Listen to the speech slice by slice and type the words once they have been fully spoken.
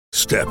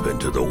Step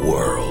into the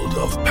world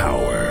of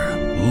power,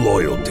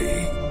 loyalty,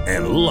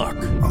 and luck.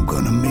 I'm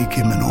gonna make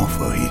him an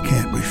offer he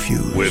can't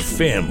refuse. With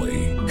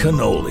family,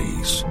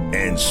 cannolis,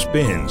 and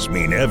spins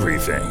mean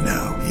everything.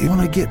 Now, you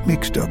wanna get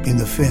mixed up in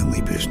the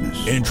family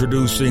business.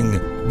 Introducing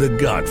The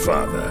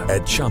Godfather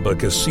at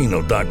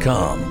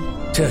ChumbaCasino.com.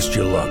 Test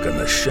your luck in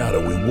the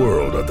shadowy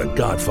world of The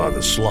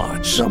Godfather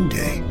slot.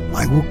 Someday,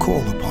 I will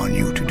call upon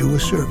you to do a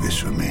service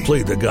for me.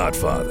 Play The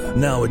Godfather,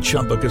 now at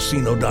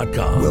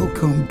ChumbaCasino.com.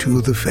 Welcome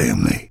to the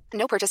family.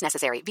 No purchase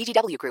necessary.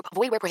 VGW Group.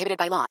 Void where prohibited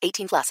by law.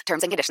 18+.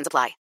 Terms and conditions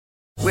apply.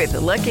 With the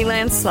Lucky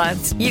Land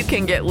Slots, you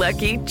can get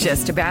lucky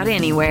just about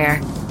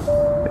anywhere.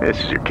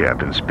 This is your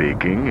captain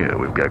speaking.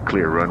 We've got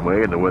clear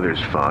runway and the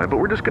weather's fine, but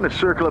we're just going to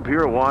circle up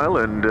here a while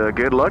and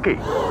get lucky.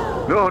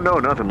 No,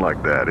 nothing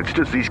like that. It's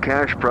just these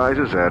cash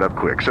prizes add up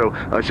quick. So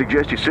I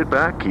suggest you sit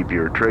back, keep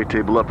your tray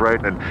table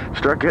upright, and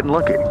start getting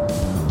lucky.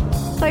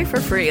 Play for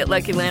free at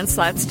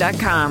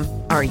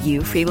LuckyLandSlots.com. Are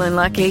you feeling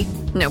lucky?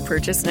 No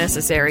purchase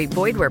necessary.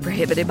 Void where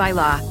prohibited by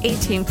law.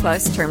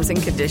 18+ terms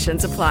and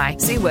conditions apply.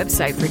 See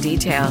website for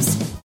details.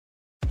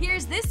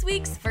 Here's this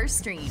week's first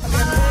stream.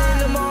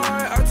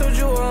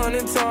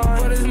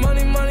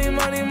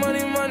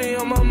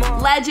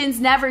 Legends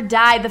Never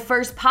Die, the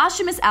first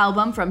posthumous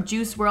album from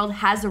Juice WRLD,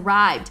 has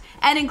arrived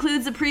and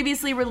includes the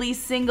previously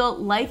released single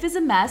Life is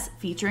a Mess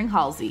featuring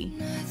Halsey.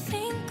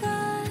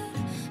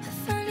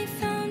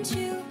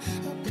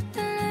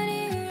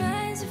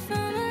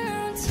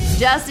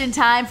 Just in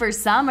time for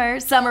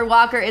summer, Summer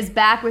Walker is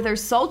back with her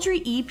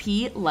sultry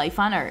EP, Life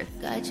on Earth.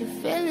 Got you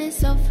feeling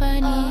so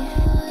funny,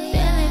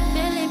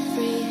 feeling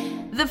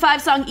free. The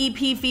 5-song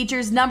EP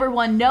features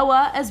 #1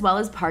 Noah as well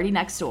as Party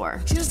Next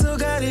Door. You still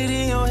got it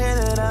in your head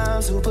that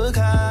I'm super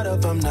caught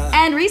up, I'm not.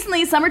 And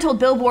recently, Summer told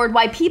Billboard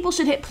why people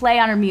should hit play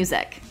on her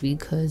music.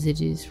 Because it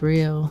is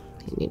real.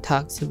 And it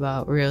talks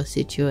about real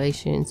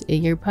situations,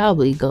 and you're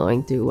probably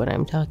going through what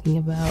I'm talking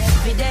about.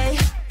 Every day,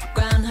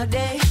 Groundhog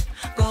Day.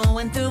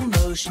 Going through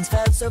motions,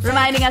 felt so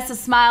Reminding us to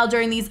smile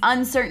during these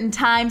uncertain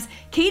times,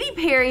 Katy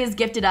Perry has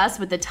gifted us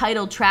with the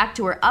title track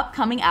to her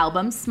upcoming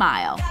album,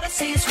 Smile. Gotta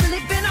say it's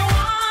really been a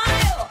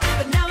while,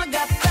 but now I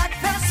got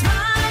back that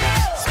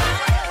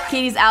smile.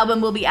 Katy's album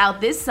will be out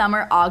this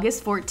summer,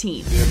 August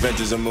 14th. The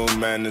Adventures of Moon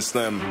Man and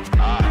Slim.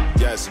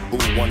 Yes, who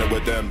wanted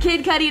with them?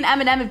 Kid Cudi and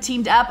Eminem have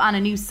teamed up on a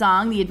new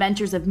song, The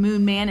Adventures of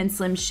Moon Man and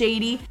Slim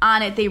Shady.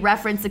 On it, they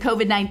reference the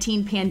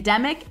COVID-19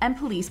 pandemic and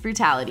police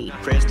brutality.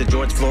 Prince to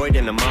George Floyd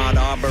and Ahmaud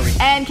Arbery.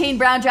 And Kane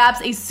Brown drops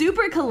a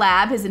super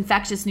collab, his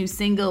infectious new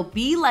single,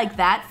 Be Like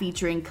That,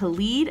 featuring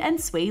Khalid and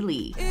Sway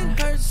Lee. It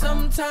hurts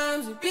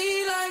sometimes to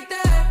be like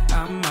that.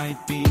 I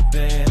might be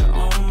better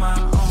on my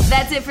own.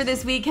 That's it for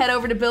this week. Head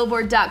over to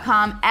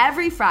Billboard.com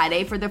every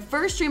Friday for the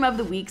first stream of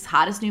the week's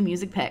hottest new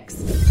music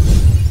picks.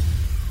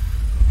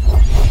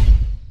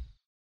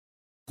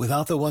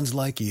 Without the ones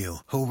like you,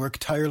 who work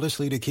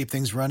tirelessly to keep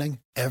things running,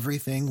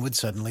 everything would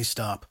suddenly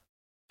stop.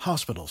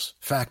 Hospitals,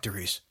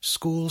 factories,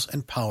 schools,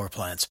 and power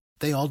plants,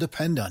 they all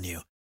depend on you.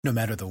 No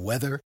matter the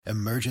weather,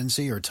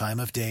 emergency, or time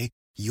of day,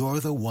 you're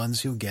the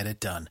ones who get it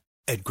done.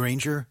 At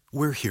Grainger,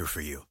 we're here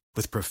for you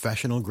with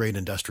professional-grade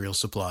industrial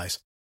supplies.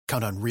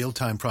 Count on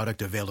real-time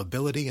product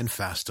availability and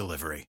fast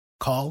delivery.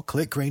 Call,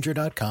 click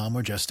Grainger.com,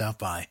 or just stop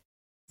by.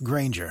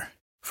 Grainger,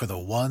 for the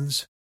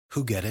ones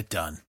who get it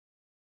done.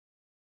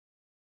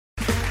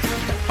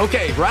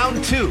 Okay,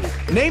 round 2.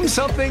 Name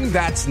something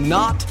that's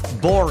not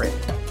boring.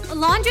 A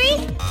laundry?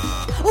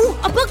 Ooh,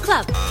 a book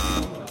club.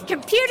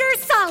 Computer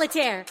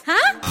solitaire,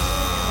 huh?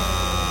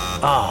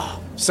 Ah,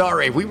 oh,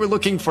 sorry, we were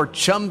looking for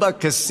Chumba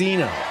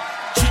Casino.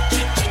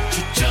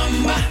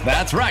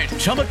 That's right,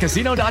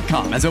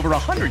 ChumbaCasino.com has over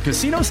 100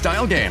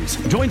 casino-style games.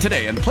 Join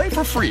today and play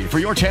for free for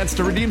your chance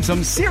to redeem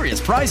some serious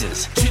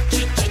prizes.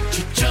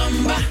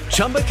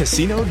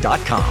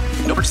 ChumbaCasino.com.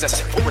 No purchase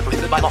necessary. Void where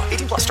prohibited by law.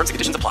 18+ terms and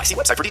conditions apply. See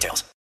website for details.